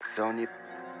Sony,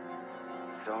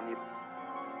 Sony,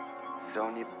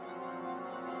 Sony,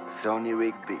 Sony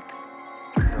Rig Beats.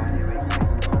 Sony Rig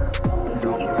Beats.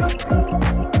 Sony Rig Beats.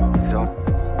 Sony,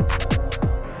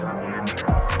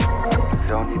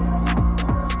 Sony,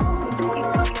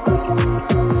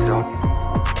 Sony,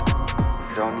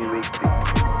 Sony Rig Beats.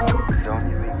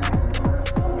 Sony Rig Beats.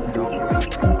 Sony Rig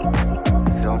Beats.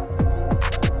 Sony,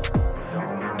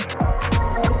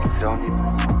 Sony,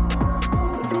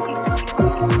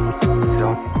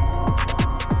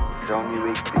 Sony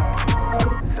Rig Beats.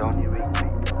 Sony Rig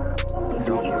Beats.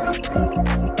 Sony Rig Beats.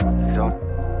 Sony,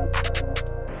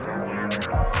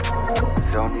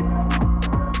 Sony,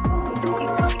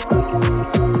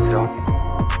 Sony,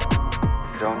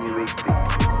 Sony Rig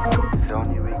Beats.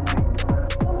 Sony Rig Beats.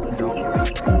 Sony Rig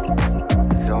Beats.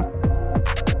 Sony,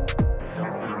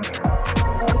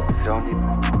 Sony,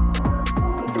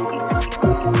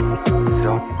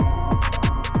 Sony,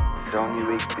 Sony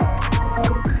Rig Beats.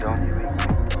 Sony Rig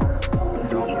Beats.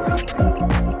 Sony Rig Beats.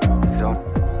 Sony,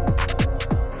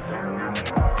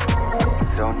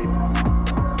 Sony,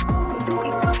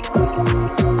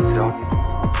 Sony,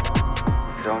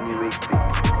 Sony Rig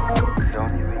Beats.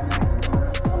 Sony Rig Beats.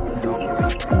 Sony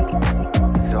Rig Beats.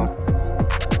 Sony,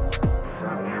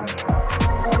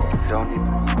 Sony,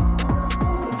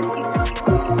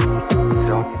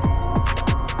 Sony,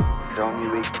 Sony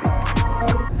Rig Beats.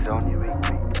 Sony Rig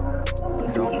Beats.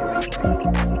 Sony Rig Beats.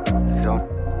 Sony,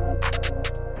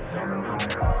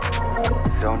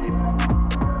 Sony,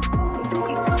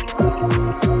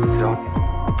 Sony,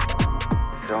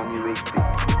 Sony Rig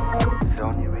Beats.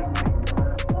 Sony Rig Beats.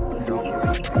 Sony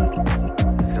Rig Beats.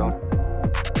 Sony,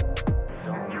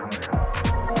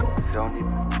 Sony,